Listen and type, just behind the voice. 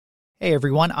Hey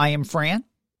everyone, I am Fran.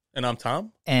 And I'm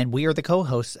Tom. And we are the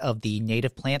co-hosts of the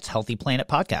Native Plants Healthy Planet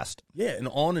podcast. Yeah, and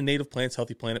on the Native Plants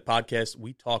Healthy Planet podcast,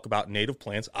 we talk about native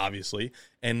plants, obviously,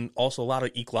 and also a lot of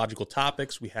ecological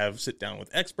topics. We have sit down with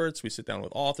experts, we sit down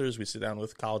with authors, we sit down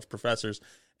with college professors,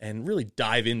 and really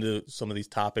dive into some of these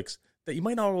topics that you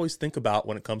might not always think about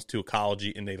when it comes to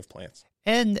ecology and native plants.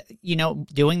 And,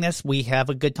 doing this, we have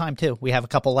a good time too. We have a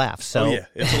couple laughs. So. Oh, yeah,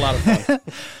 it's a lot of fun.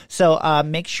 So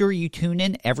make sure you tune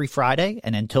in every Friday,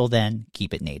 and until then,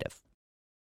 keep it native.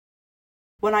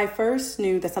 When I first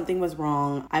knew that something was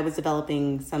wrong, I was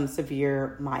developing some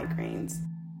severe migraines.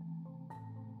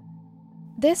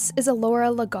 This is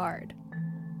Alora Lagarde.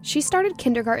 She started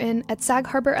kindergarten at Sag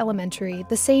Harbor Elementary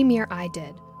the same year I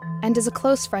did, and is a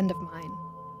close friend of mine.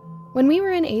 When we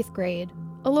were in 8th grade,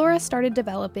 Alora started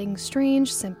developing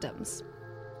strange symptoms.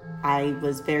 I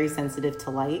was very sensitive to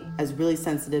light. I was really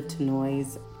sensitive to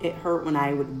noise. It hurt when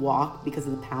I would walk because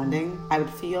of the pounding I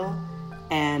would feel,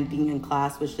 and being in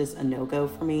class was just a no-go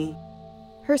for me.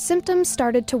 Her symptoms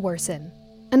started to worsen,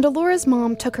 and Alora's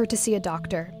mom took her to see a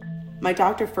doctor. My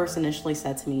doctor first initially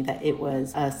said to me that it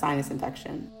was a sinus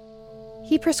infection.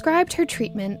 He prescribed her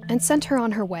treatment and sent her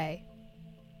on her way.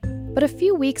 But a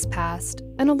few weeks passed,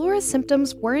 and Alora's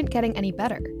symptoms weren't getting any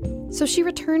better, so she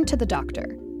returned to the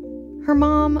doctor. Her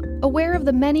mom, aware of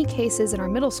the many cases in our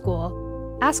middle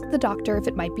school, asked the doctor if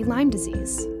it might be Lyme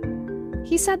disease.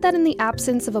 He said that in the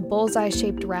absence of a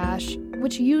bullseye-shaped rash,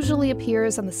 which usually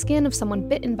appears on the skin of someone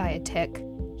bitten by a tick,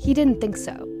 he didn't think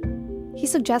so. He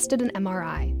suggested an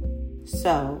MRI.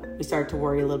 So we started to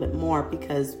worry a little bit more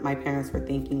because my parents were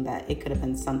thinking that it could have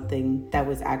been something that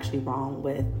was actually wrong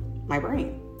with my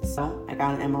brain. So I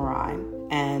got an MRI,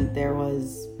 and there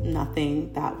was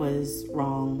nothing that was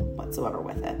wrong whatsoever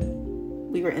with it.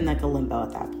 We were in like a limbo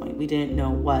at that point. We didn't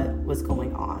know what was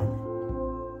going on.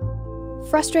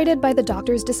 Frustrated by the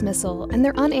doctor's dismissal and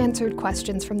their unanswered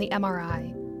questions from the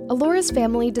MRI, Alora's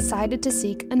family decided to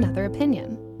seek another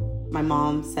opinion. My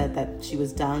mom said that she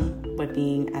was done with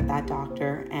being at that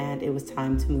doctor and it was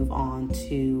time to move on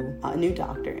to a new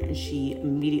doctor. And she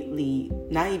immediately,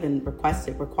 not even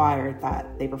required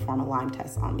that they perform a Lyme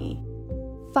test on me.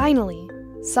 Finally,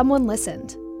 someone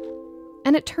listened.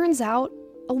 And it turns out,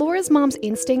 Alora's mom's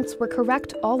instincts were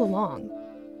correct all along.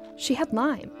 She had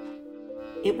Lyme.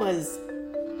 It was,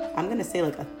 I'm going to say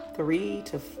like a 3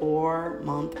 to 4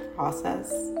 month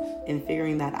process in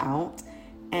figuring that out.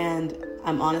 And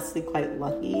I'm honestly quite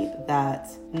lucky that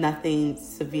nothing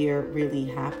severe really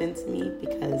happened to me,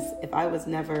 because if I was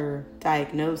never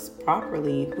diagnosed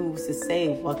properly, who's to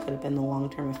say what could have been the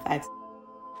long-term effects?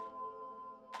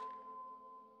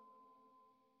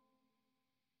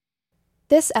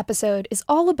 This episode is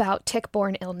all about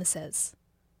tick-borne illnesses.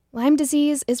 Lyme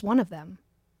disease is one of them.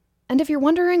 And if you're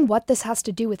wondering what this has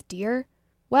to do with deer,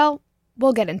 well,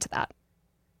 we'll get into that.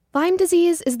 Lyme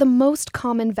disease is the most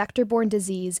common vector-borne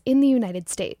disease in the United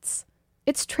States.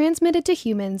 It's transmitted to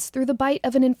humans through the bite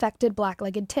of an infected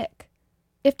black-legged tick.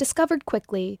 If discovered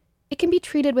quickly, it can be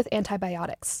treated with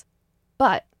antibiotics.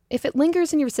 But if it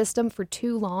lingers in your system for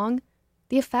too long,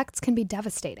 the effects can be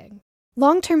devastating.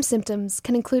 Long-term symptoms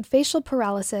can include facial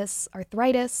paralysis,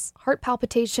 arthritis, heart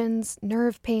palpitations,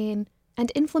 nerve pain,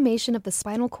 and inflammation of the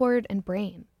spinal cord and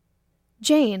brain.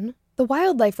 Jane, the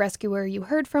wildlife rescuer you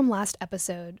heard from last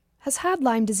episode, has had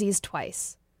Lyme disease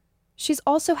twice. She's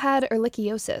also had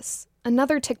ehrlichiosis,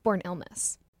 another tick-borne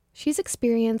illness. She's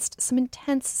experienced some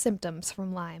intense symptoms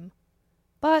from Lyme,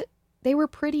 but they were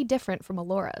pretty different from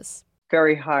Alora's.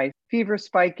 Very high fever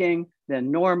spiking, then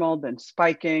normal, then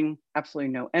spiking,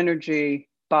 absolutely no energy,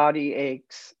 body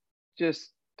aches,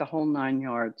 just the whole 9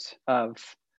 yards of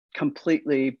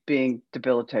completely being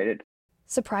debilitated.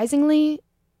 Surprisingly,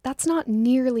 that's not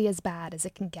nearly as bad as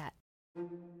it can get.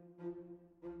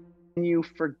 You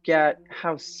forget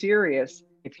how serious,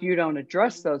 if you don't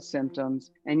address those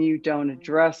symptoms and you don't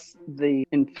address the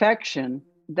infection,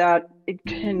 that it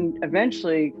can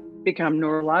eventually become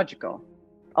neurological.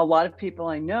 A lot of people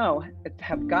I know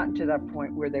have gotten to that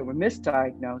point where they were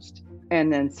misdiagnosed,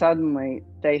 and then suddenly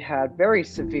they had very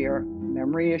severe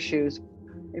memory issues.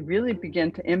 It really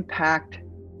began to impact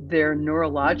their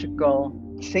neurological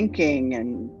thinking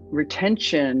and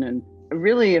retention, and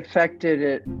really affected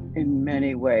it in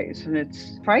many ways. And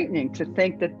it's frightening to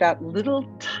think that that little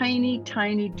tiny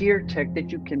deer tick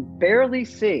that you can barely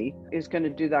see is going to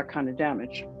do that kind of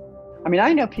damage. I mean,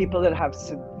 I know people that have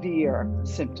severe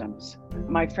symptoms.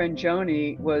 My friend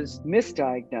Joni was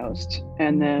misdiagnosed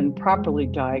and then properly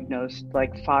diagnosed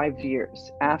like 5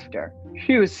 years after.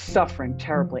 She was suffering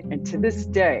terribly. And to this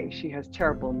day, she has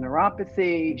terrible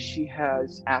neuropathy. She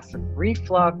has acid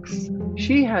reflux.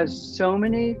 She has so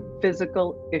many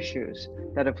physical issues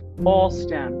that have all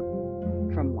stemmed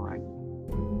from Lyme.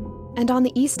 And on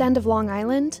the east end of Long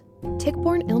Island,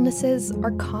 tick-borne illnesses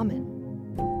are common.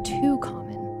 Too common.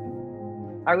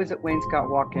 I was at Wainscott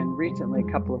Walk-In recently,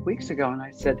 a couple of weeks ago, and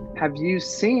I said, have you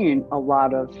seen a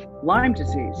lot of Lyme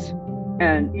disease?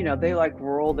 And, they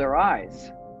roll their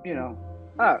eyes,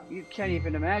 oh, you can't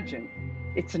even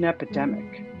imagine. It's an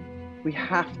epidemic. We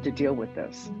have to deal with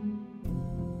this.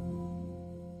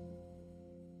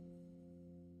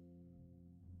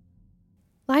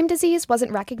 Lyme disease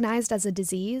wasn't recognized as a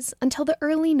disease until the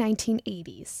early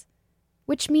 1980s,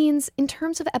 which means, in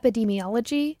terms of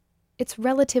epidemiology, it's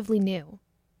relatively new.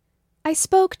 I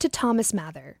spoke to Thomas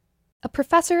Mather, a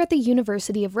professor at the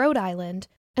University of Rhode Island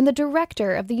and the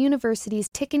director of the university's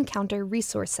Tick Encounter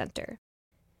Resource Center.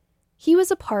 He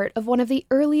was a part of one of the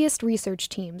earliest research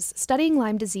teams studying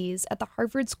Lyme disease at the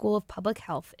Harvard School of Public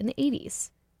Health in the 80s.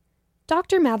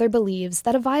 Dr. Mather believes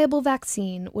that a viable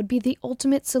vaccine would be the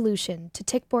ultimate solution to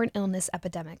tick-borne illness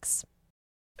epidemics.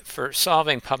 For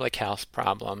solving public health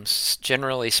problems,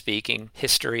 generally speaking,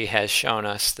 history has shown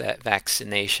us that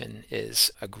vaccination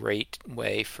is a great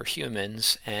way for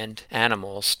humans and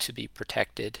animals to be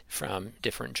protected from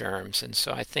different germs. And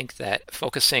so I think that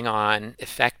focusing on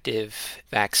effective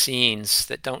vaccines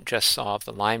that don't just solve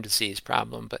the Lyme disease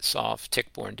problem, but solve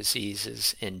tick-borne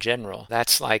diseases in general,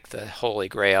 that's like the holy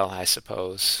grail, I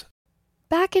suppose.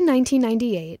 Back in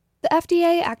 1998, the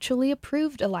FDA actually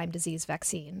approved a Lyme disease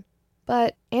vaccine.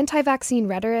 But anti-vaccine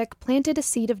rhetoric planted a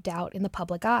seed of doubt in the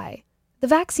public eye. The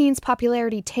vaccine's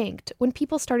popularity tanked when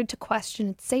people started to question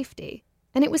its safety,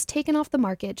 and it was taken off the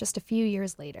market just a few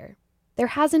years later. There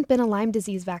hasn't been a Lyme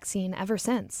disease vaccine ever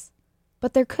since,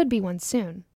 but there could be one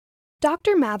soon.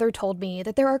 Dr. Mather told me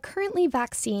that there are currently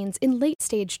vaccines in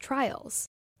late-stage trials.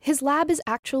 His lab is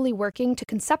actually working to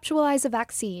conceptualize a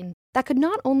vaccine that could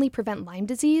not only prevent Lyme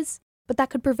disease, but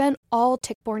that could prevent all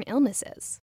tick-borne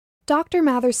illnesses. Dr.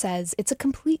 Mather says it's a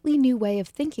completely new way of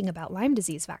thinking about Lyme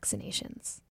disease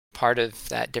vaccinations. Part of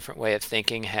that different way of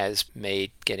thinking has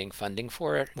made getting funding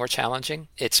for it more challenging.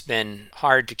 It's been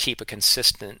hard to keep a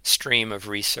consistent stream of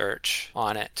research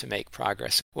on it to make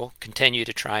progress. We'll continue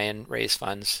to try and raise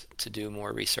funds to do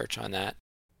more research on that.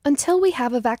 Until we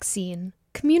have a vaccine,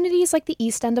 communities like the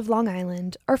East End of Long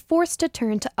Island are forced to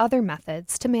turn to other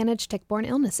methods to manage tick-borne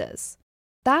illnesses.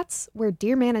 That's where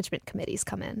deer management committees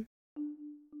come in.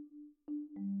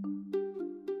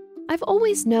 I've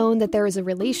always known that there is a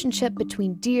relationship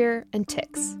between deer and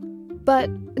ticks, but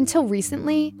until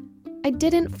recently, I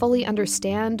didn't fully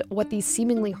understand what these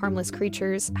seemingly harmless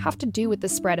creatures have to do with the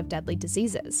spread of deadly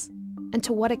diseases, and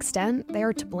to what extent they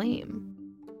are to blame.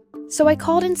 So I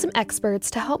called in some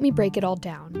experts to help me break it all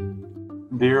down.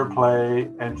 Deer play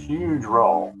a huge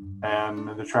role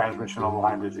in the transmission of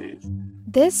Lyme disease.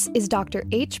 This is Dr.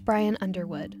 H. Brian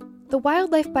Underwood, the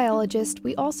wildlife biologist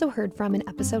we also heard from in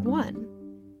episode 1.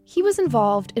 He was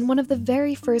involved in one of the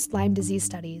very first Lyme disease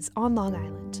studies on Long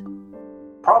Island.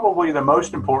 Probably the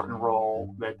most important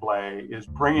role they play is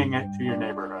bringing it to your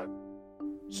neighborhood.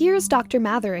 Here's Dr.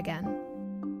 Mather again.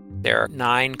 There are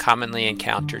 9 commonly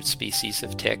encountered species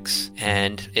of ticks,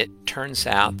 and it turns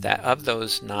out that of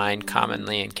those 9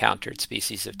 commonly encountered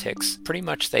species of ticks, pretty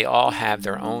much they all have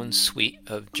their own suite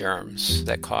of germs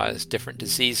that cause different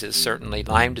diseases. Certainly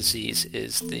Lyme disease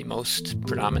is the most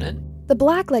predominant. The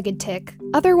black-legged tick,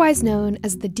 otherwise known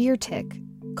as the deer tick,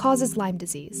 causes Lyme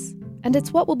disease, and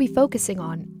it's what we'll be focusing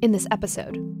on in this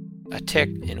episode. A tick,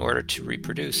 in order to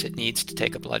reproduce, it needs to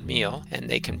take a blood meal, and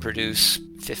they can produce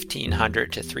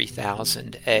 1,500 to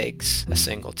 3,000 eggs, a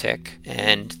single tick.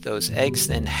 And those eggs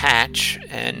then hatch,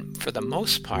 and for the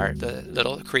most part, the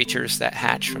little creatures that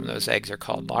hatch from those eggs are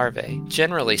called larvae.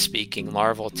 Generally speaking,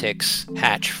 larval ticks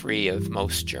hatch free of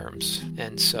most germs,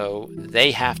 and so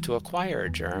they have to acquire a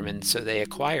germ, and so they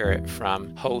acquire it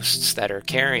from hosts that are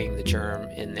carrying the germ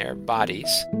in their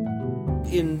bodies.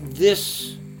 In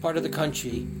this part of the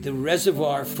country, the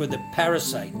reservoir for the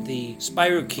parasite, the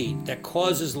spirochete that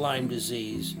causes Lyme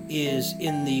disease, is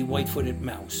in the white-footed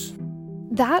mouse.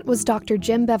 That was Dr.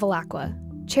 Jim Bevilacqua,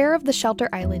 chair of the Shelter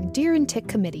Island Deer and Tick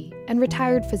Committee and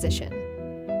retired physician.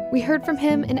 We heard from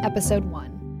him in episode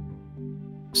 1.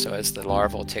 So as the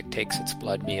larval tick takes its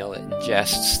blood meal, it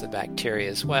ingests the bacteria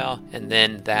as well, and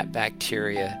then that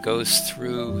bacteria goes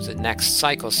through the next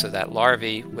cycle. So that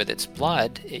larvae, with its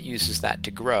blood, it uses that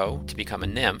to grow, to become a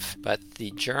nymph, but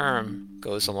the germ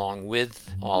goes along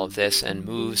with all of this and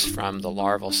moves from the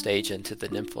larval stage into the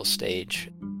nymphal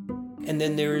stage. And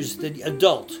then there's the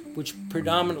adult, which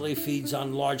predominantly feeds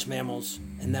on large mammals,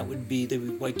 and that would be the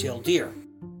white-tailed deer.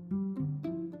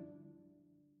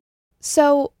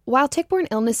 So, while tick-borne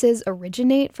illnesses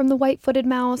originate from the white-footed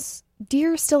mouse,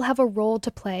 deer still have a role to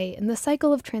play in the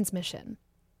cycle of transmission.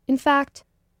 In fact,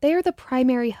 they are the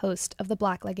primary host of the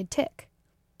black-legged tick.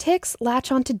 Ticks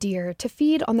latch onto deer to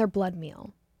feed on their blood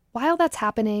meal. While that's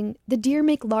happening, the deer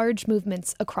make large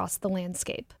movements across the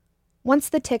landscape. Once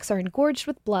the ticks are engorged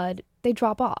with blood, they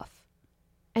drop off.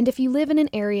 And if you live in an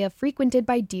area frequented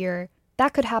by deer,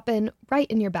 that could happen right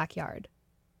in your backyard.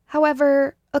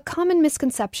 However, a common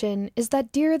misconception is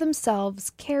that deer themselves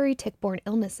carry tick-borne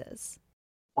illnesses.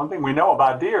 One thing we know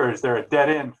about deer is they're a dead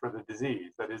end for the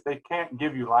disease. That is, they can't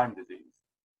give you Lyme disease.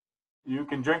 You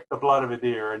can drink the blood of a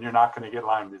deer and you're not going to get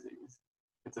Lyme disease.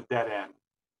 It's a dead end.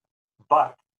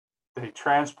 But they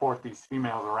transport these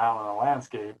females around in the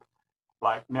landscape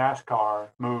like NASCAR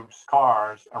moves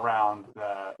cars around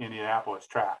the Indianapolis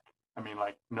track. I mean,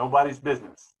 like nobody's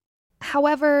business.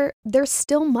 However, there's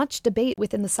still much debate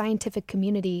within the scientific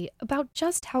community about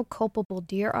just how culpable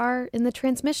deer are in the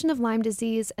transmission of Lyme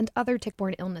disease and other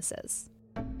tick-borne illnesses.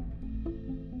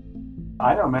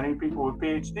 I know many people with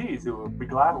PhDs who would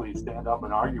gladly stand up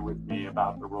and argue with me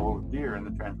about the role of deer in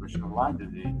the transmission of Lyme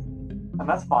disease. And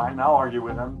that's fine, I'll argue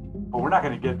with them, but we're not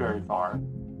going to get very far.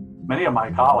 Many of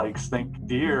my colleagues think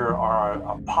deer are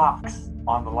a pox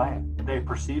on the land. They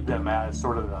perceive them as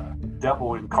sort of the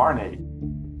devil incarnate.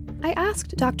 I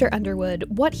asked Dr. Underwood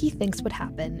what he thinks would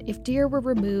happen if deer were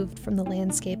removed from the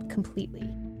landscape completely.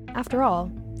 After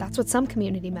all, that's what some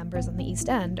community members on the East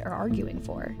End are arguing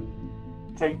for.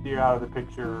 Take deer out of the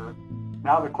picture.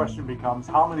 Now the question becomes,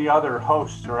 how many other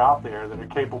hosts are out there that are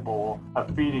capable of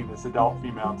feeding this adult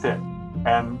female tick?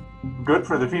 And good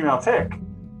for the female tick,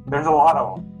 there's a lot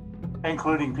of them,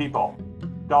 including people,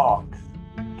 dogs,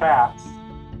 cats,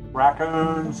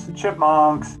 raccoons,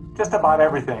 chipmunks, just about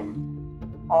everything.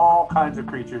 All kinds of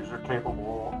creatures are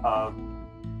capable of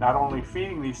not only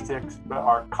feeding these ticks, but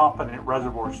are competent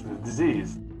reservoirs for the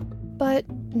disease. But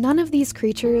none of these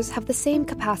creatures have the same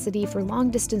capacity for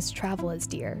long-distance travel as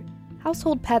deer.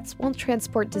 Household pets won't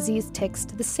transport diseased ticks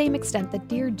to the same extent that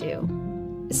deer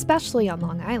do, especially on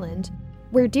Long Island,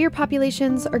 where deer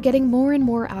populations are getting more and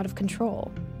more out of control,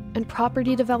 and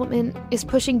property development is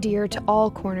pushing deer to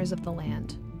all corners of the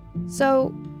land.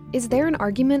 So, is there an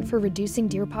argument for reducing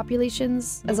deer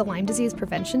populations as a Lyme disease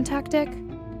prevention tactic?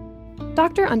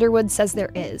 Dr. Underwood says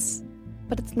there is,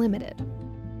 but it's limited.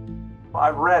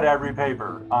 I've read every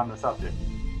paper on the subject.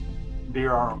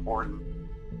 Deer are important.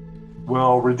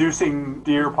 Will reducing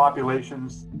deer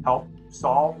populations help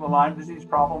solve the Lyme disease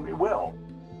problem? It will.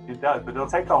 It does, but it'll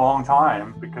take a long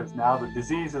time because now the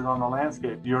disease is on the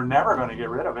landscape. You're never going to get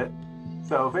rid of it.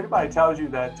 So if anybody tells you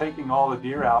that taking all the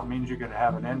deer out means you're going to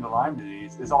have an end to Lyme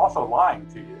disease, is also lying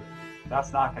to you.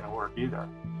 That's not going to work either.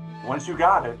 Once you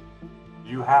got it,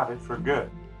 you have it for good.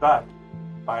 But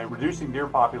by reducing deer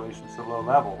populations to low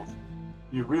levels,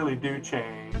 you really do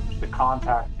change the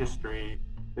contact history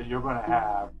that you're going to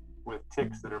have with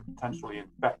ticks that are potentially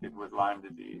infected with Lyme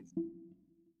disease.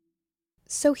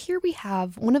 So here we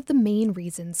have one of the main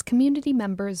reasons community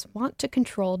members want to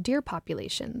control deer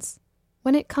populations.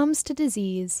 When it comes to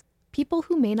disease, people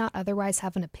who may not otherwise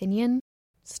have an opinion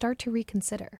start to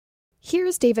reconsider.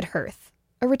 Here's David Hirth,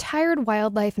 a retired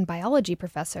wildlife and biology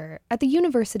professor at the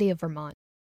University of Vermont.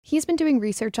 He's been doing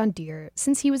research on deer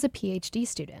since he was a PhD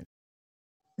student.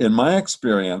 In my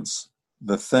experience,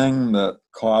 the thing that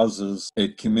causes a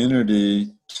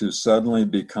community to suddenly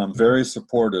become very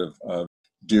supportive of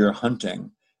deer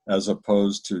hunting as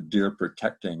opposed to deer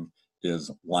protecting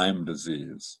is Lyme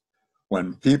disease.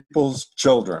 When people's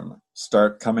children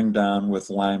start coming down with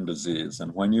Lyme disease,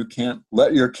 and when you can't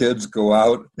let your kids go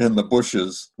out in the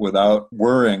bushes without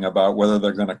worrying about whether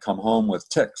they're going to come home with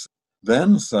ticks,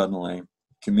 then suddenly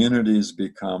communities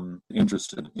become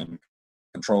interested in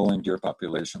controlling deer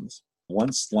populations.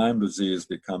 Once Lyme disease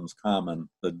becomes common,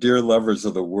 the deer lovers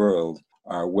of the world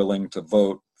are willing to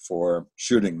vote for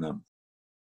shooting them.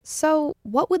 So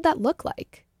what would that look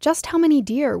like? Just how many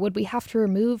deer would we have to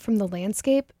remove from the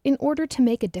landscape in order to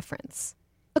make a difference?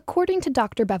 According to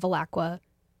Dr. Bevilacqua,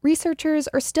 researchers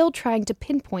are still trying to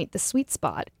pinpoint the sweet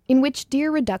spot in which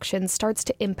deer reduction starts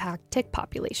to impact tick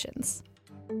populations.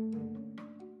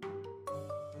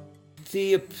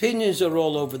 The opinions are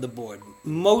all over the board.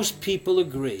 Most people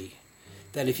agree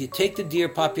that if you take the deer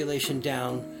population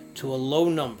down to a low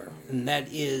number, and that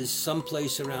is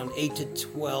someplace around 8 to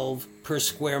 12 per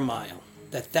square mile,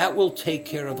 that will take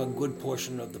care of a good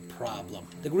portion of the problem.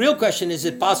 The real question is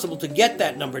it possible to get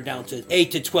that number down to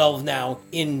 8 to 12 now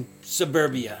in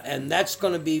suburbia? And that's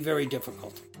going to be very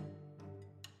difficult.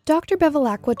 Dr.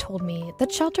 Bevilacqua told me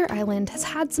that Shelter Island has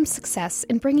had some success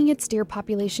in bringing its deer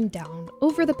population down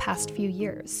over the past few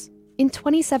years. In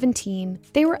 2017,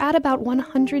 they were at about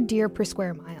 100 deer per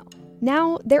square mile.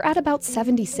 Now they're at about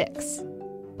 76.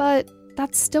 But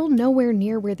that's still nowhere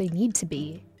near where they need to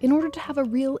be in order to have a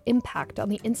real impact on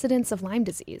the incidence of Lyme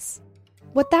disease.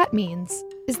 What that means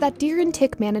is that deer and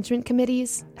tick management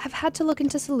committees have had to look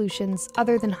into solutions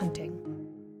other than hunting.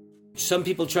 Some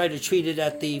people try to treat it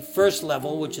at the first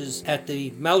level, which is at the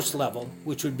mouse level,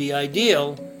 which would be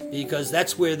ideal because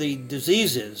that's where the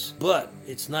disease is, but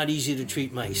it's not easy to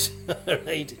treat mice,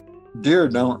 right? Deer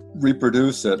don't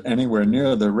reproduce at anywhere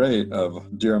near the rate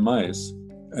of deer mice,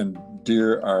 and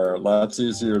deer are lots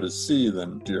easier to see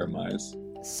than deer mice.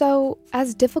 So,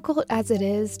 as difficult as it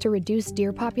is to reduce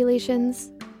deer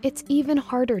populations, it's even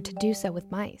harder to do so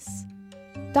with mice.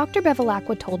 Dr.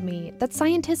 Bevilacqua told me that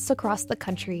scientists across the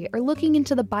country are looking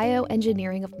into the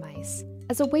bioengineering of mice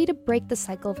as a way to break the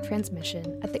cycle of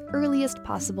transmission at the earliest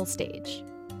possible stage.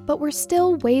 But we're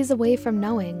still ways away from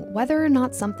knowing whether or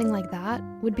not something like that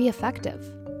would be effective.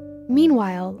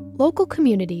 Meanwhile, local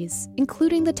communities,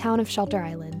 including the town of Shelter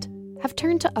Island, have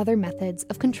turned to other methods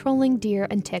of controlling deer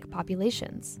and tick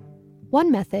populations.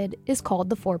 One method is called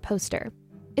the four-poster.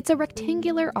 It's a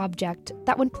rectangular object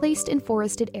that, when placed in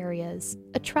forested areas,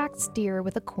 attracts deer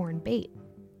with a corn bait.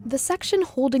 The section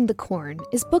holding the corn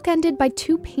is bookended by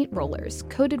 2 paint rollers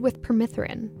coated with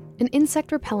permethrin, an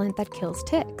insect repellent that kills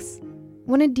ticks.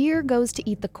 When a deer goes to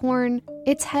eat the corn,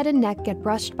 its head and neck get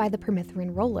brushed by the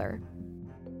permethrin roller.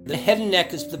 The head and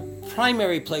neck is the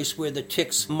primary place where the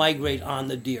ticks migrate on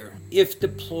the deer. If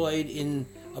deployed in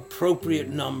appropriate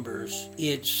numbers,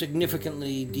 it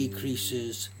significantly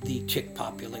decreases the tick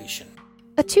population.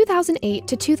 A 2008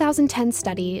 to 2010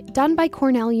 study done by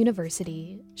Cornell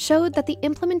University showed that the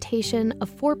implementation of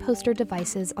four-poster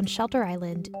devices on Shelter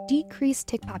Island decreased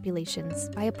tick populations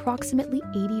by approximately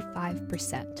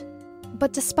 85%.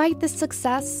 But despite this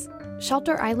success,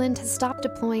 Shelter Island has stopped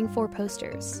deploying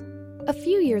four-posters. A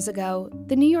few years ago,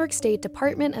 the New York State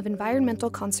Department of Environmental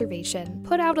Conservation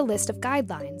put out a list of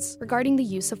guidelines regarding the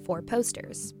use of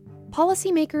four-posters.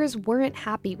 Policymakers weren't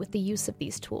happy with the use of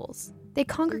these tools. They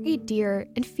congregate deer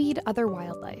and feed other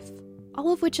wildlife,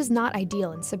 all of which is not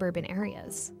ideal in suburban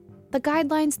areas. The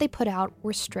guidelines they put out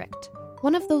were strict.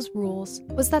 One of those rules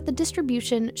was that the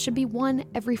distribution should be 1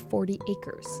 every 40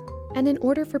 acres. And in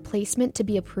order for placement to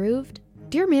be approved,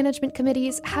 deer management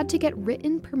committees had to get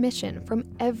written permission from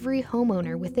every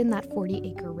homeowner within that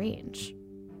 40-acre range,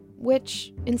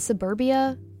 which, in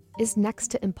suburbia, is next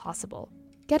to impossible.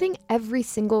 Getting every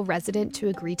single resident to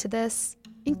agree to this,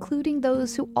 including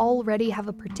those who already have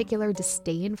a particular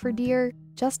disdain for deer,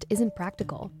 just isn't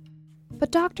practical.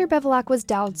 But Dr. Bevilacqua's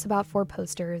doubts about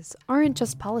four-posters aren't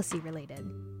just policy-related.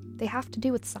 They have to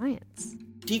do with science.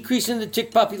 Decreasing the tick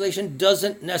population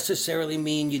doesn't necessarily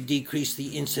mean you decrease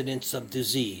the incidence of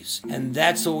disease. And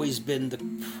that's always been the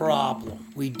problem.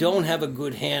 We don't have a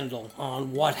good handle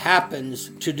on what happens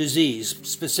to disease,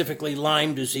 specifically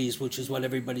Lyme disease, which is what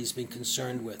everybody's been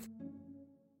concerned with.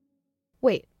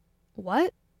 Wait,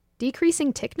 what?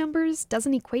 Decreasing tick numbers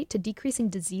doesn't equate to decreasing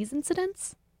disease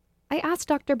incidence? I asked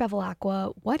Dr.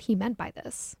 Bevilacqua what he meant by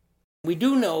this. We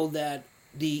do know that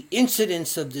the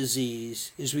incidence of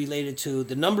disease is related to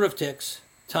the number of ticks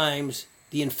times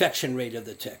the infection rate of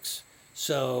the ticks.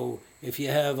 So if you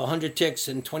have 100 ticks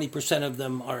and 20% of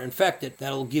them are infected,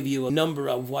 that'll give you a number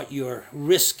of what your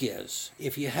risk is.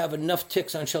 If you have enough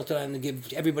ticks on Shelter Island to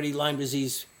give everybody Lyme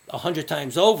disease 100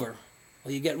 times over,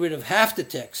 well, you get rid of half the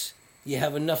ticks. You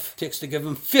have enough ticks to give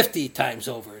them 50 times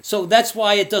over. So that's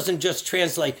why it doesn't just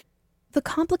translate. The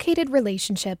complicated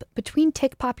relationship between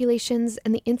tick populations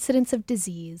and the incidence of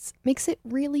disease makes it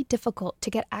really difficult to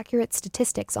get accurate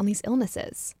statistics on these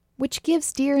illnesses, which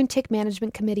gives deer and tick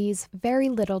management committees very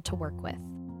little to work with.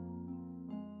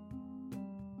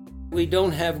 We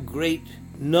don't have great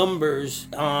numbers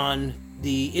on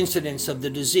the incidence of the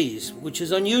disease, which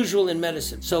is unusual in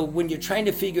medicine. So when you're trying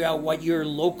to figure out what your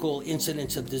local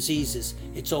incidence of disease is,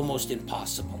 it's almost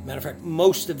impossible. Matter of fact,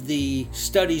 most of the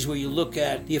studies where you look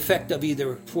at the effect of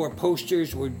either four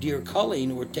posters or deer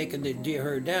culling or taking the deer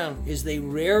herd down is they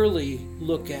rarely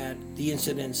look at the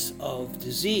incidence of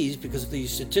disease because the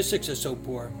statistics are so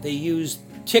poor. They use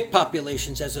tick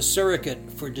populations as a surrogate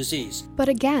for disease. But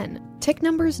again, tick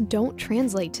numbers don't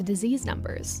translate to disease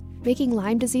numbers, making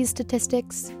Lyme disease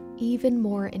statistics even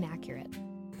more inaccurate.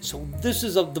 So this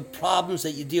is of the problems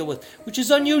that you deal with, which is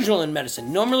unusual in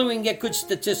medicine. Normally we can get good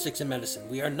statistics in medicine.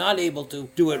 We are not able to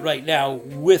do it right now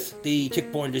with the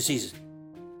tick-borne diseases.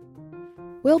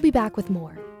 We'll be back with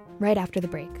more right after the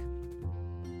break.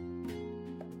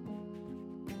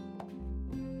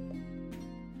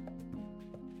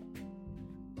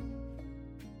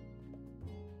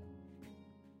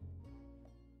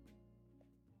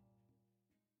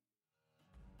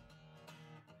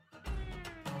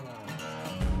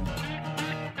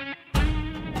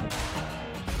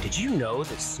 Did you know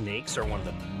that snakes are one of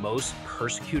the most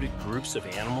persecuted groups of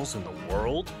animals in the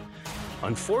world?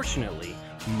 Unfortunately,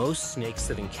 most snakes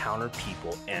that encounter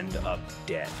people end up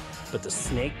dead. But the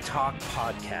Snake Talk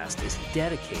podcast is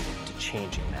dedicated to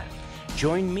changing that.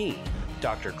 Join me,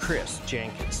 Dr. Chris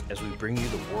Jenkins, as we bring you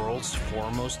the world's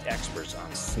foremost experts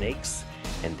on snakes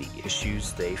and the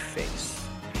issues they face.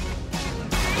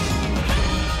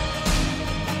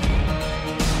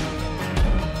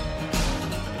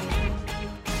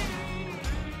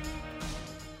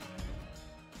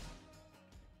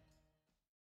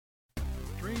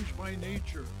 Strange by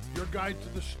Nature, your guide to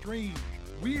the strange,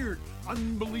 weird,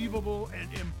 unbelievable, and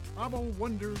improbable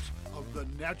wonders of the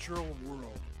natural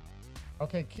world.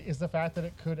 Okay, is the fact that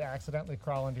it could accidentally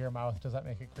crawl into your mouth, does that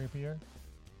make it creepier?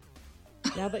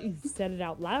 Now that you've said it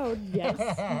out loud, yes.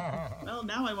 Well,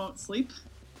 now I won't sleep.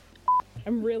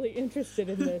 I'm really interested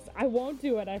in this. I won't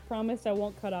do it. I promise I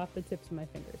won't cut off the tips of my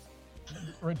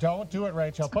fingers. Don't do it,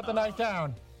 Rachel. Put the knife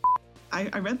down.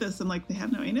 I read this and they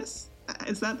have no anus?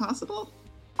 Is that possible?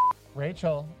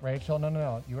 Rachel,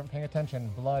 no. You weren't paying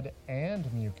attention. Blood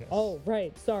and mucus. Oh,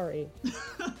 right. Sorry.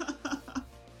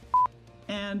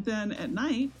 And then at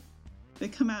night, they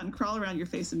come out and crawl around your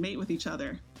face and mate with each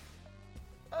other.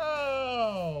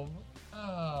 Oh.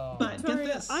 But Sorry, get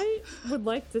this. I would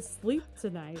like to sleep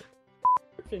tonight.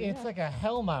 It's like a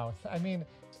hellmouth. I mean,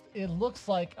 it looks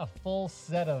like a full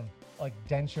set of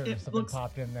dentures have been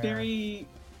popped in there. Very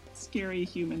scary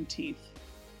human teeth.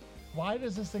 Why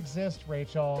does this exist,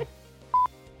 Rachel?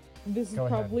 This is Go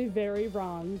ahead. probably very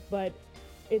wrong, but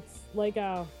it's like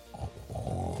a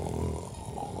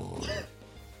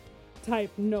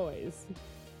type noise.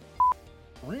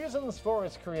 Reasons for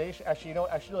its creation.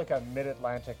 Actually, like a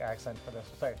mid-Atlantic accent for this.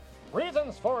 Say,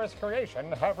 reasons for its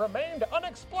creation have remained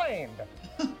unexplained.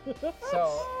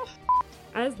 So,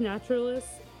 as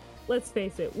naturalists, let's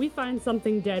face it, we find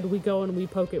something dead, we go and we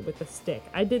poke it with a stick.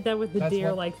 I did that with the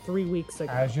deer 3 weeks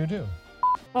ago. As you do.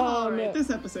 All right, this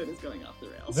episode is going off the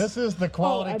rails. This is the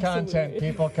quality content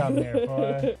people come here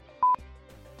for.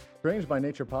 Strange by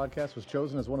Nature podcast was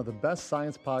chosen as one of the best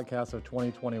science podcasts of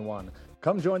 2021.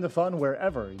 Come join the fun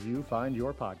wherever you find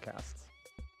your podcasts.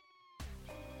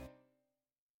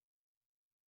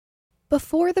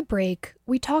 Before the break,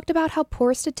 we talked about how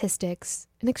poor statistics,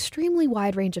 an extremely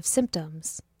wide range of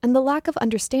symptoms, and the lack of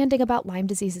understanding about Lyme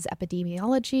disease's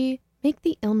epidemiology make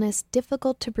the illness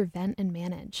difficult to prevent and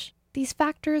manage. These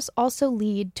factors also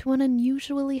lead to an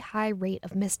unusually high rate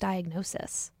of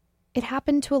misdiagnosis. It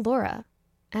happened to Alora,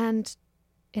 and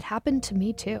it happened to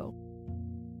me too.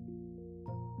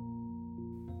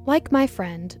 Like my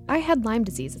friend, I had Lyme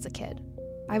disease as a kid.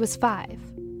 I was 5.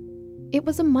 It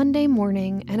was a Monday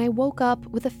morning, and I woke up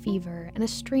with a fever and a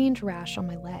strange rash on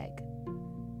my leg.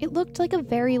 It looked like a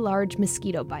very large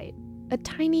mosquito bite, a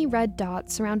tiny red dot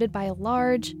surrounded by a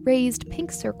large, raised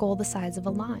pink circle the size of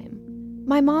a lime.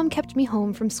 My mom kept me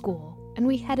home from school, and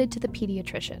we headed to the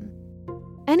pediatrician.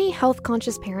 Any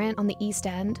health-conscious parent on the East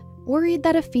End worried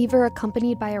that a fever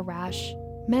accompanied by a rash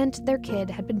meant their kid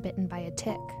had been bitten by a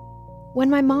tick. When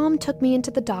my mom took me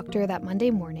into the doctor that Monday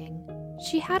morning,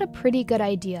 she had a pretty good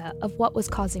idea of what was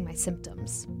causing my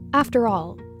symptoms. After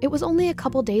all, it was only a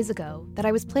couple days ago that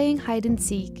I was playing hide and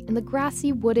seek in the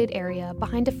grassy, wooded area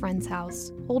behind a friend's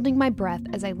house, holding my breath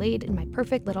as I laid in my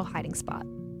perfect little hiding spot.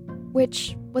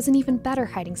 Which was an even better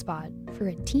hiding spot for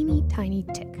a teeny tiny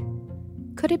tick.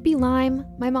 Could it be Lyme?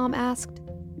 My mom asked.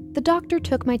 The doctor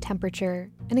took my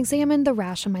temperature and examined the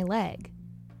rash on my leg.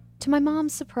 To my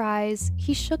mom's surprise,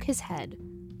 he shook his head,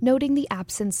 noting the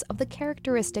absence of the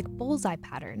characteristic bullseye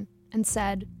pattern, and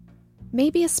said,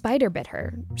 "Maybe a spider bit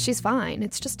her. She's fine,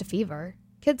 it's just a fever.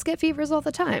 Kids get fevers all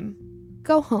the time.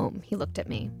 Go home," he looked at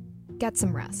me. "Get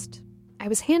some rest." I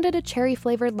was handed a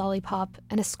cherry-flavored lollipop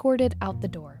and escorted out the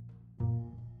door.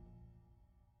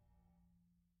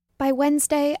 By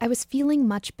Wednesday, I was feeling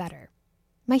much better.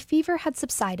 My fever had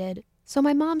subsided, so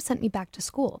my mom sent me back to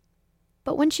school.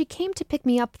 But when she came to pick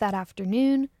me up that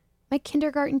afternoon, my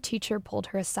kindergarten teacher pulled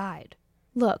her aside.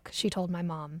 "Look," she told my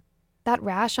mom, "that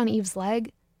rash on Eve's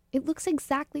leg, it looks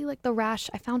exactly like the rash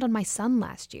I found on my son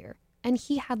last year, and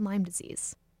he had Lyme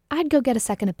disease. I'd go get a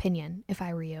second opinion if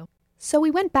I were you." So we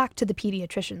went back to the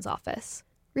pediatrician's office,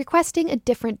 requesting a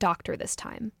different doctor this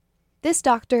time. This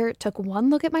doctor took one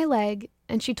look at my leg,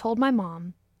 and she told my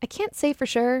mom, "I can't say for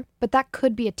sure, but that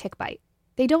could be a tick bite.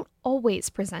 They don't always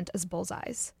present as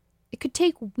bullseyes. It could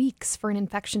take weeks for an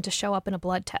infection to show up in a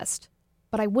blood test,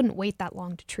 but I wouldn't wait that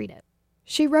long to treat it."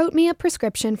 She wrote me a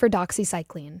prescription for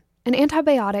doxycycline, an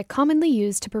antibiotic commonly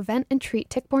used to prevent and treat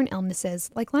tick-borne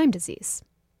illnesses like Lyme disease.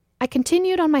 I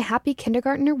continued on my happy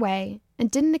kindergartner way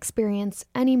and didn't experience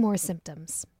any more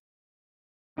symptoms.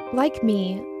 Like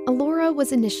me, Alora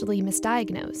was initially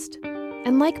misdiagnosed.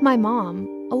 And like my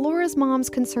mom, Alora's mom's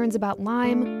concerns about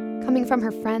Lyme, coming from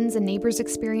her friends' and neighbors'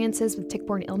 experiences with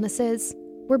tick-borne illnesses,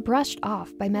 were brushed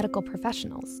off by medical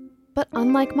professionals. But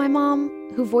unlike my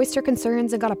mom, who voiced her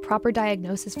concerns and got a proper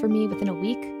diagnosis for me within a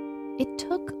week, it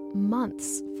took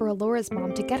months for Alora's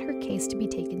mom to get her case to be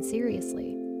taken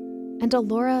seriously. And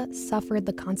Alora suffered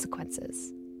the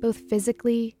consequences, both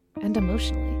physically and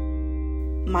emotionally.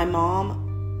 My mom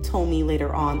told me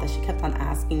later on that she kept on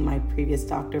asking my previous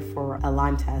doctor for a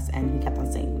Lyme test, and he kept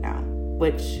on saying no,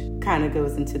 which kind of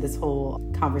goes into this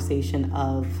whole conversation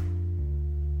of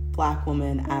Black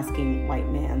woman asking white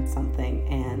man something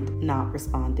and not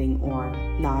responding or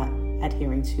not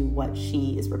adhering to what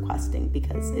she is requesting,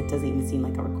 because it doesn't even seem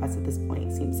like a request at this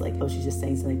point. It seems like, oh, she's just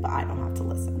saying something, but I don't have to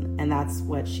listen. And that's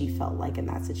what she felt like in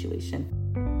that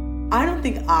situation. I don't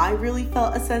think I really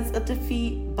felt a sense of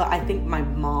defeat, but I think my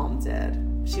mom did.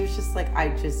 She was just like, I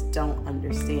just don't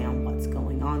understand what's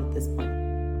going on at this point.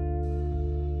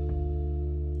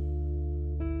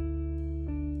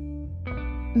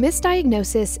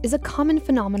 Misdiagnosis is a common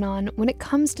phenomenon when it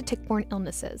comes to tick-borne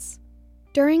illnesses.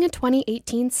 During a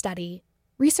 2018 study,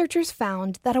 researchers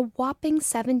found that a whopping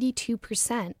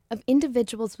 72% of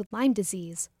individuals with Lyme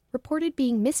disease reported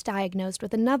being misdiagnosed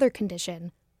with another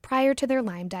condition prior to their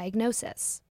Lyme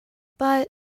diagnosis. But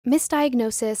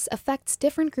misdiagnosis affects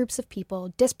different groups of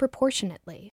people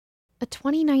disproportionately. A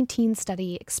 2019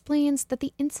 study explains that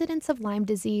the incidence of Lyme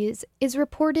disease is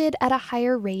reported at a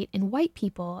higher rate in white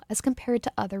people as compared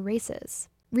to other races.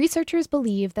 Researchers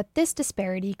believe that this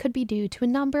disparity could be due to a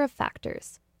number of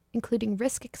factors, including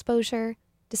risk exposure,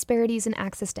 disparities in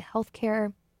access to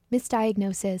healthcare,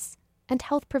 misdiagnosis, and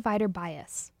health provider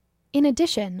bias. In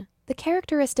addition, the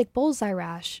characteristic bullseye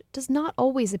rash does not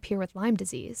always appear with Lyme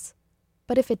disease,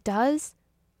 but if it does,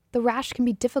 the rash can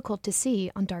be difficult to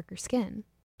see on darker skin.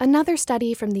 Another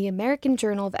study from the American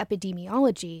Journal of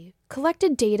Epidemiology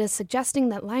collected data suggesting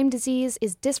that Lyme disease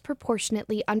is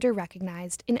disproportionately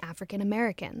underrecognized in African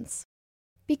Americans.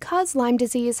 Because Lyme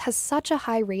disease has such a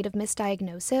high rate of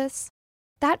misdiagnosis,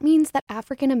 that means that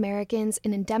African Americans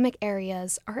in endemic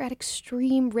areas are at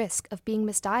extreme risk of being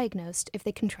misdiagnosed if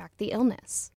they contract the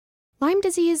illness. Lyme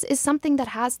disease is something that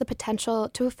has the potential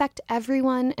to affect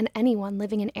everyone and anyone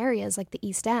living in areas like the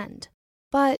East End.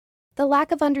 But the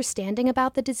lack of understanding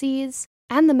about the disease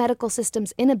and the medical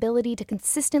system's inability to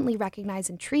consistently recognize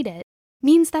and treat it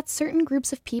means that certain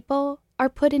groups of people are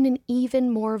put in an even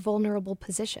more vulnerable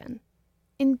position.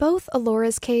 In both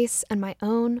Alora's case and my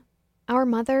own, our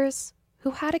mothers,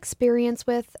 who had experience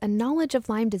with and knowledge of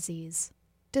Lyme disease,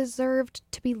 deserved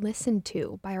to be listened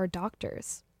to by our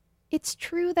doctors. It's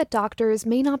true that doctors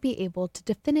may not be able to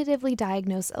definitively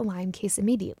diagnose a Lyme case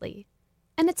immediately,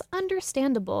 and it's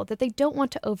understandable that they don't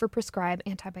want to overprescribe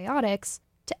antibiotics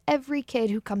to every kid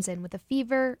who comes in with a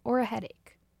fever or a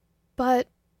headache. But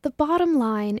the bottom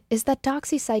line is that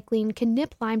doxycycline can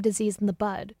nip Lyme disease in the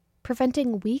bud,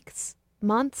 preventing weeks,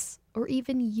 months, or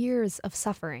even years of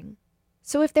suffering.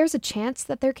 So if there's a chance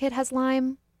that their kid has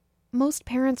Lyme, most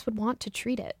parents would want to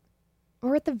treat it,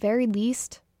 or at the very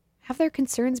least, have their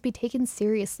concerns be taken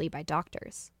seriously by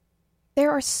doctors.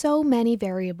 There are so many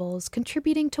variables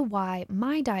contributing to why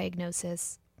my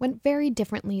diagnosis went very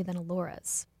differently than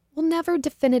Alora's. We'll never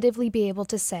definitively be able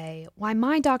to say why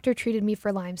my doctor treated me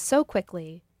for Lyme so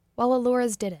quickly, while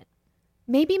Alora's didn't.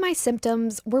 Maybe my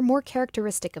symptoms were more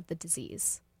characteristic of the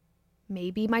disease.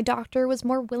 Maybe my doctor was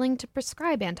more willing to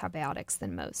prescribe antibiotics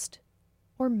than most.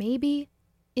 Or maybe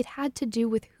it had to do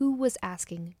with who was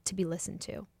asking to be listened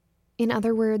to. In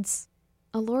other words,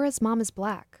 Alora's mom is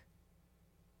Black.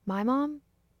 My mom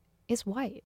is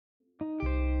white.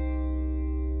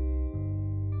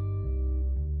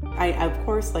 I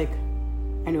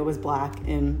knew I was Black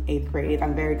in 8th grade.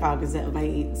 I'm very cognizant of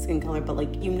my skin color,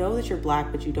 but you know that you're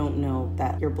Black, but you don't know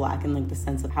that you're Black in the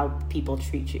sense of how people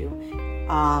treat you.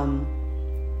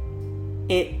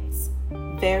 It's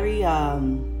very,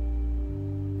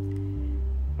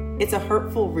 it's a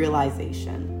hurtful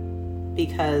realization,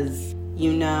 because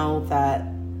you know that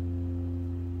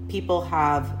people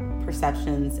have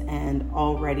perceptions and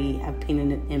already have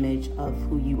painted an image of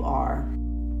who you are.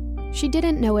 She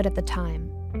didn't know it at the time,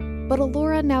 but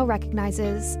Alora now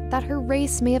recognizes that her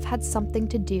race may have had something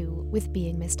to do with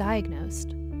being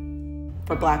misdiagnosed.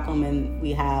 For Black women,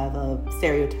 we have a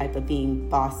stereotype of being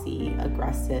bossy,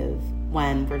 aggressive,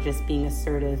 when we're just being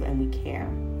assertive and we care.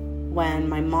 When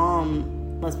my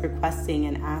mom was requesting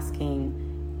and asking,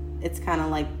 it's kind of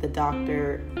like the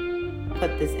doctor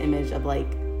put this image of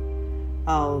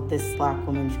oh, this Black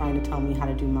woman trying to tell me how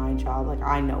to do my job. Like,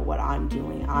 I know what I'm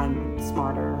doing. I'm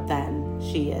smarter than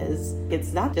she is.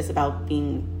 It's not just about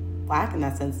being Black in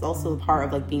that sense. It's also part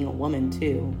of like being a woman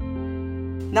too.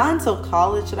 Not until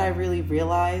college did I really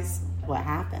realize what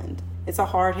happened. It's a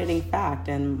hard-hitting fact,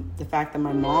 and the fact that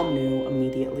my mom knew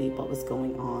immediately what was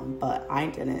going on, but I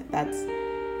didn't.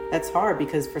 That's hard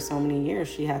because for so many years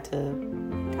she had to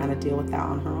kind of deal with that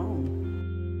on her own.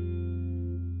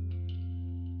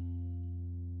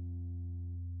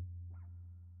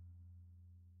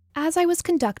 As I was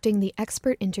conducting the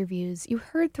expert interviews you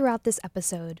heard throughout this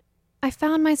episode, I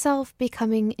found myself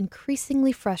becoming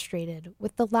increasingly frustrated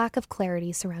with the lack of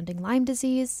clarity surrounding Lyme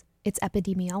disease, its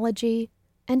epidemiology,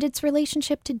 and its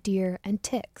relationship to deer and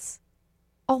ticks.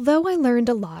 Although I learned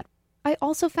a lot, I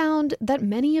also found that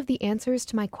many of the answers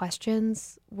to my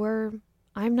questions were,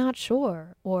 I'm not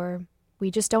sure, or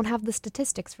we just don't have the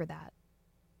statistics for that.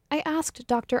 I asked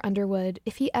Dr. Underwood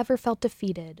if he ever felt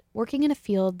defeated working in a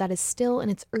field that is still in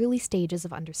its early stages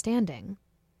of understanding.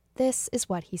 This is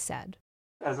what he said.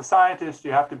 As a scientist,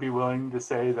 you have to be willing to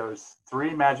say those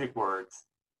 3 magic words,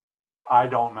 I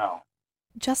don't know.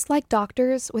 Just like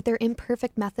doctors with their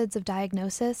imperfect methods of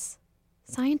diagnosis,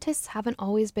 scientists haven't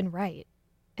always been right,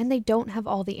 and they don't have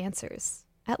all the answers,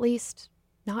 at least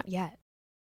not yet.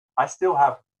 I still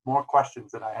have more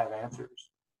questions than I have answers.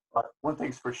 But one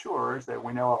thing's for sure is that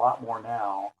we know a lot more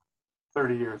now,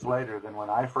 30 years later, than when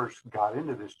I first got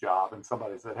into this job and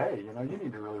somebody said, hey, you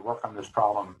need to really work on this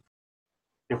problem.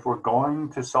 If we're going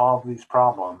to solve these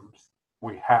problems,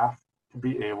 we have to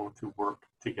be able to work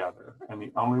together. And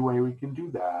the only way we can do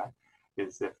that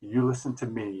is if you listen to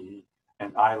me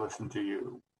and I listen to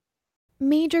you.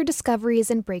 Major discoveries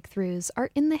and breakthroughs are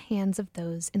in the hands of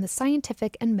those in the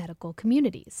scientific and medical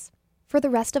communities. For the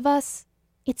rest of us,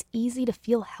 it's easy to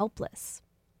feel helpless.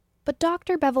 But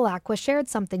Dr. Bevilacqua shared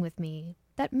something with me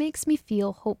that makes me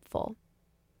feel hopeful.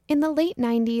 In the late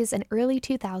 90s and early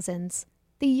 2000s,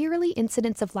 the yearly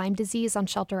incidence of Lyme disease on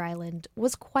Shelter Island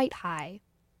was quite high.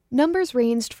 Numbers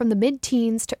ranged from the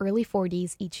mid-teens to early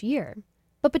 40s each year.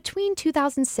 But between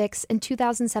 2006 and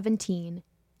 2017,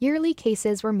 yearly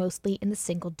cases were mostly in the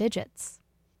single digits.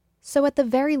 So at the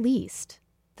very least,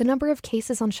 the number of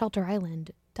cases on Shelter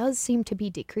Island does seem to be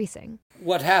decreasing.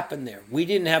 What happened there? We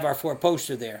didn't have our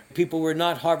 4-poster there. People were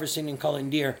not harvesting and culling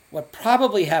deer. What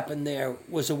probably happened there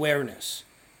was awareness.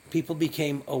 People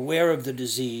became aware of the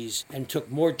disease and took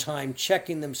more time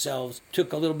checking themselves,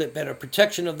 took a little bit better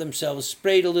protection of themselves,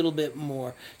 sprayed a little bit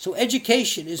more. So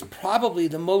education is probably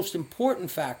the most important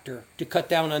factor to cut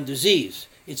down on disease.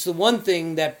 It's the one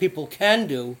thing that people can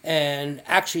do and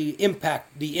actually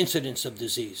impact the incidence of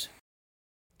disease.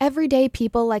 Everyday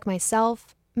people like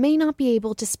myself may not be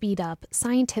able to speed up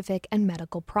scientific and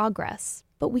medical progress,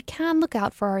 but we can look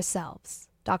out for ourselves,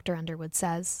 Dr. Underwood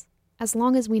says, as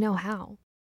long as we know how.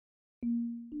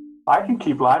 I can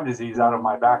keep Lyme disease out of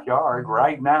my backyard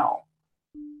right now.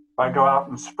 If I go out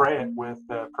and spray it with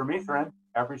permethrin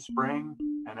every spring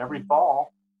and every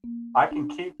fall, I can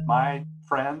keep my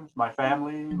friends, my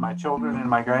family, my children, and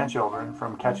my grandchildren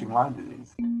from catching Lyme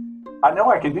disease. I know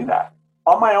I can do that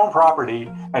on my own property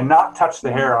and not touch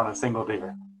the hair on a single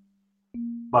deer.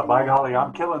 But by golly,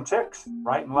 I'm killing ticks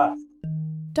right and left.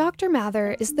 Dr.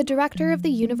 Mather is the director of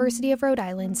the University of Rhode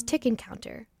Island's Tick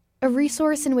Encounter, a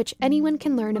resource in which anyone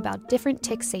can learn about different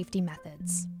tick safety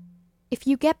methods. If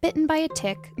you get bitten by a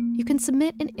tick, you can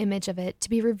submit an image of it to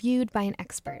be reviewed by an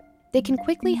expert. They can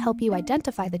quickly help you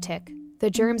identify the tick,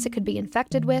 the germs it could be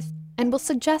infected with, and will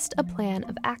suggest a plan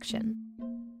of action.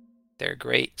 They're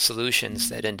great solutions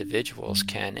that individuals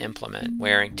can implement,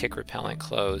 wearing tick repellent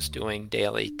clothes, doing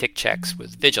daily tick checks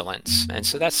with vigilance. And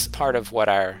so that's part of what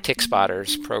our Tick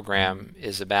Spotters program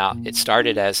is about. It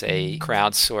started as a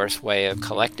crowdsourced way of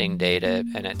collecting data,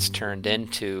 and it's turned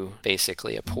into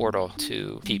basically a portal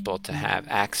to people to have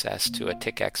access to a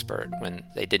tick expert when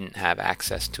they didn't have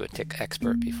access to a tick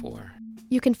expert before.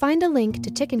 You can find a link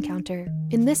to Tick Encounter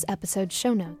in this episode's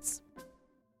show notes.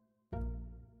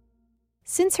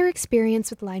 Since her experience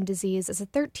with Lyme disease as a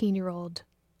 13-year-old,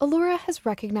 Allura has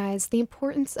recognized the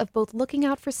importance of both looking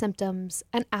out for symptoms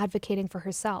and advocating for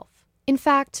herself. In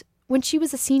fact, when she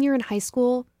was a senior in high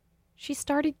school, she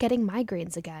started getting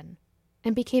migraines again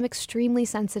and became extremely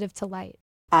sensitive to light.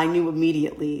 I knew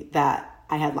immediately that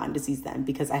I had Lyme disease then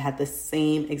because I had the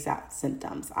same exact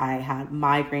symptoms. I had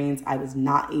migraines. I was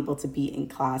not able to be in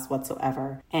class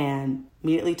whatsoever, and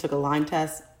immediately took a Lyme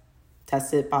test,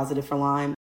 tested positive for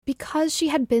Lyme. Because she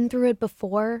had been through it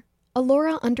before,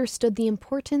 Allura understood the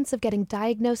importance of getting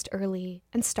diagnosed early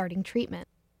and starting treatment.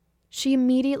 She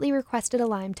immediately requested a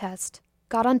Lyme test,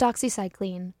 got on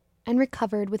doxycycline, and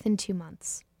recovered within 2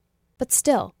 months. But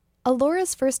still,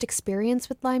 Alora's first experience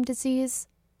with Lyme disease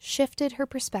shifted her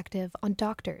perspective on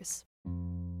doctors.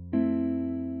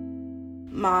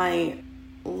 My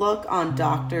look on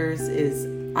doctors is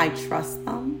I trust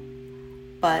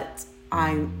them, but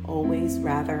I always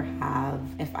rather have,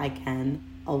 if I can,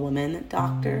 a woman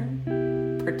doctor.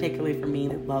 Particularly for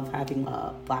me, I love having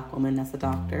a Black woman as a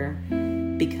doctor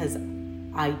because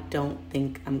I don't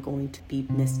think I'm going to be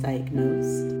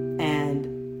misdiagnosed.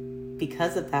 And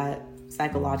because of that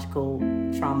psychological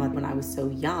trauma when I was so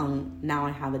young, now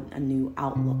I have a new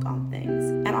outlook on things.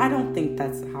 And I don't think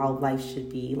that's how life should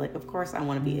be. Like, of course, I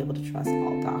want to be able to trust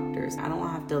all doctors. I don't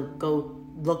want to have to go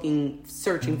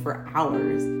searching for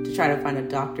hours to try to find a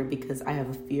doctor because I have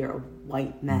a fear of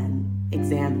white men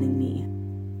examining me.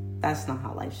 That's not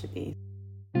how life should be.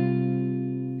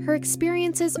 Her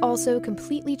experiences also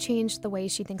completely changed the way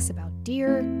she thinks about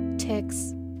deer,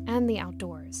 ticks, and the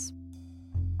outdoors.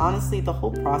 Honestly, the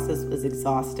whole process was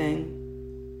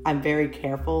exhausting. I'm very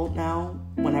careful now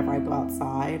whenever I go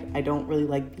outside. I don't really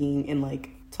like being in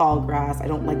tall grass. I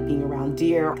don't like being around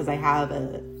deer because I have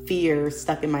a fear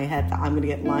stuck in my head that I'm going to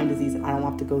get Lyme disease and I don't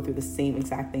have to go through the same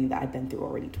exact thing that I've been through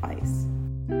already twice.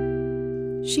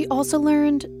 She also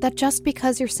learned that just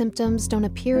because your symptoms don't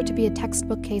appear to be a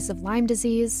textbook case of Lyme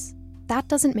disease, that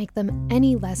doesn't make them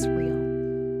any less real.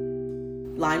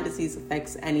 Lyme disease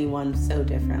affects anyone so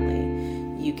differently.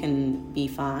 You can be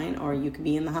fine or you can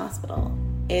be in the hospital.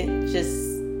 It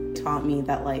just taught me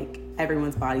that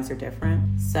everyone's bodies are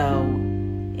different. So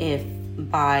if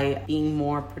by being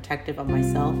more protective of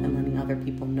myself and letting other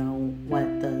people know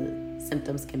what the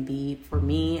symptoms can be for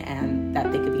me and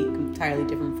that they could be entirely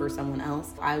different for someone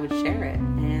else, I would share it.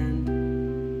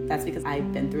 And that's because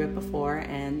I've been through it before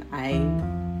and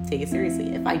I take it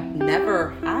seriously. If I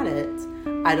never had it,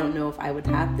 I don't know if I would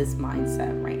have this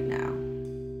mindset right now.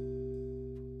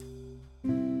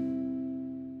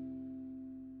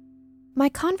 My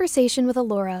conversation with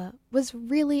Alora was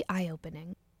really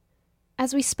eye-opening.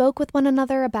 As we spoke with one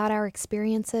another about our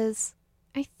experiences,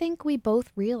 I think we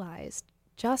both realized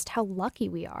just how lucky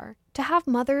we are to have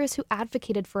mothers who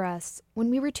advocated for us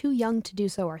when we were too young to do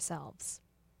so ourselves.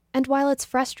 And while it's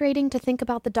frustrating to think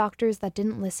about the doctors that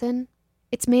didn't listen,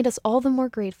 it's made us all the more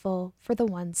grateful for the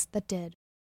ones that did.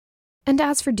 And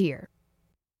as for deer,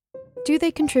 do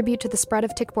they contribute to the spread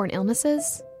of tick-borne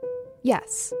illnesses?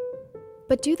 Yes.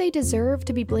 But do they deserve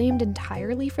to be blamed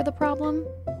entirely for the problem?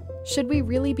 Should we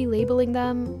really be labeling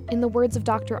them, in the words of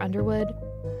Dr. Underwood,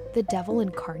 the devil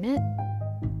incarnate?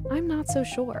 I'm not so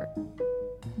sure.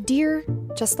 Deer,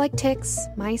 just like ticks,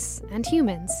 mice, and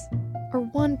humans, are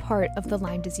one part of the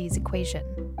Lyme disease equation.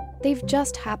 They've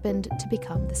just happened to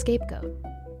become the scapegoat.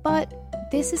 But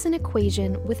this is an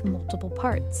equation with multiple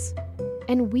parts,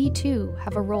 and we too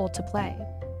have a role to play.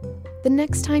 The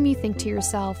next time you think to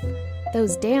yourself,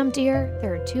 those damn deer,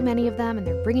 there are too many of them and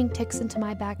they're bringing ticks into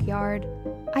my backyard,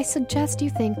 I suggest you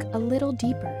think a little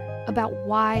deeper about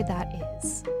why that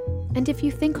is. And if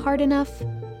you think hard enough,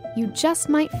 you just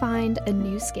might find a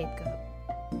new scapegoat.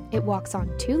 It walks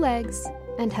on two legs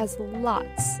and has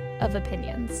lots of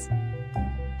opinions.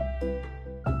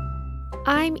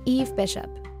 I'm Eve Bishop.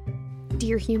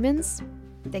 Dear humans,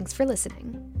 thanks for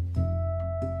listening.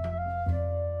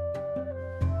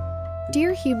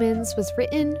 Dear Humans was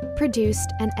written,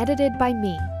 produced, and edited by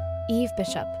me, Eve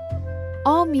Bishop.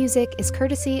 All music is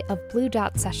courtesy of Blue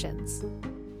Dot Sessions.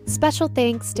 Special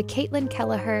thanks to Caitlin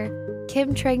Kelleher,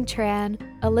 Kim Trang Tran,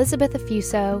 Elizabeth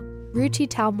Afuso, Ruchi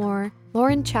Talmore,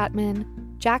 Lauren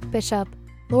Chapman, Jack Bishop,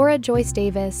 Laura Joyce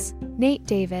Davis, Nate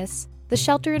Davis, the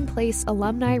Shelter in Place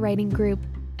Alumni Writing Group,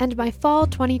 and my Fall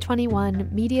 2021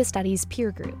 Media Studies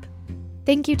Peer Group.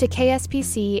 Thank you to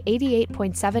KSPC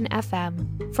 88.7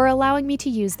 FM for allowing me to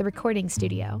use the recording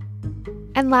studio.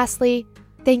 And lastly,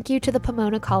 thank you to the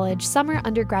Pomona College Summer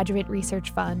Undergraduate Research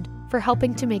Fund for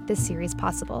helping to make this series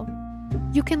possible.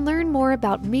 You can learn more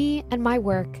about me and my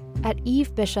work at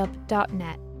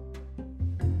evebishop.net.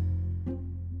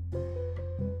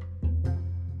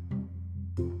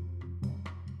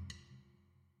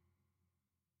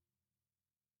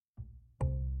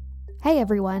 Hey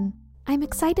everyone! I'm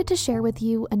excited to share with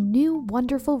you a new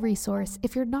wonderful resource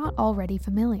if you're not already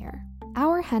familiar.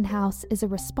 Our Hen House is a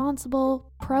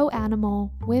responsible,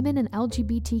 pro-animal, women and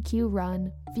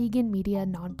LGBTQ-run vegan media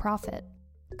nonprofit.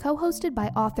 Co-hosted by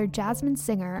author Jasmine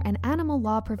Singer and animal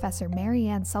law professor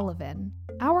Marianne Sullivan,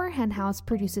 Our Hen House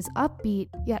produces upbeat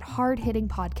yet hard-hitting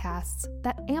podcasts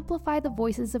that amplify the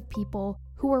voices of people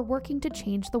who are working to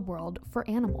change the world for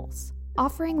animals,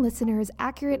 offering listeners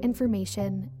accurate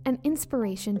information and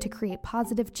inspiration to create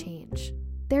positive change.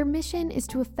 Their mission is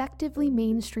to effectively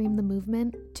mainstream the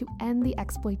movement to end the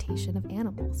exploitation of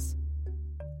animals.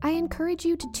 I encourage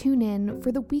you to tune in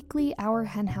for the weekly Our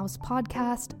Hen House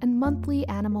podcast and monthly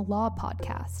Animal Law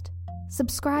podcast.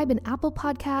 Subscribe in Apple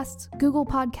Podcasts, Google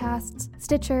Podcasts,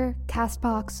 Stitcher,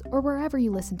 CastBox, or wherever you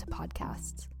listen to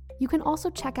podcasts. You can also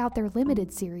check out their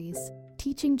limited series,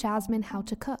 Teaching Jasmine How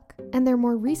to Cook, and their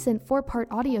more recent 4-part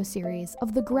audio series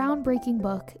of the groundbreaking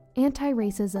book,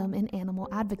 Anti-Racism in Animal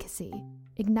Advocacy,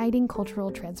 Igniting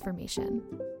Cultural Transformation.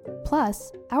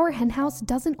 Plus, Our Hen House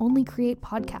doesn't only create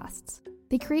podcasts.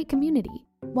 They create community.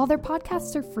 While their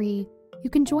podcasts are free, you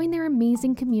can join their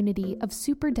amazing community of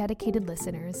super dedicated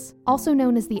listeners, also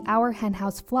known as the Our Hen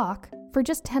House Flock, for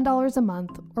just $10 a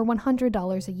month or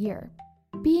 $100 a year.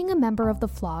 Being a member of the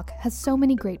Flock has so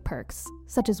many great perks,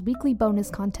 such as weekly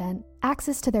bonus content,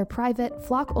 access to their private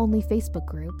Flock-only Facebook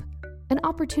group, an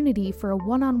opportunity for a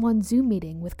one-on-one Zoom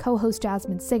meeting with co-host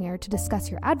Jasmine Singer to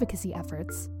discuss your advocacy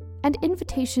efforts, and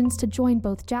invitations to join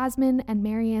both Jasmine and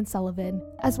Marianne Sullivan,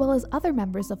 as well as other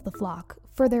members of the Flock,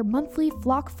 for their monthly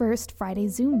Flock First Friday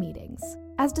Zoom meetings.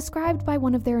 As described by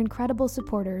one of their incredible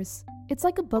supporters, it's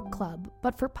like a book club,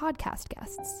 but for podcast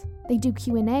guests. They do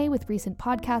Q&A with recent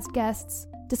podcast guests,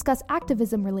 discuss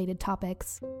activism-related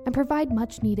topics, and provide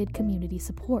much-needed community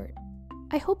support.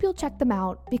 I hope you'll check them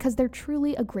out because they're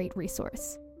truly a great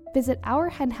resource. Visit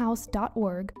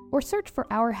ourhenhouse.org or search for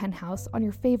Our Hen House on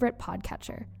your favorite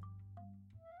podcatcher.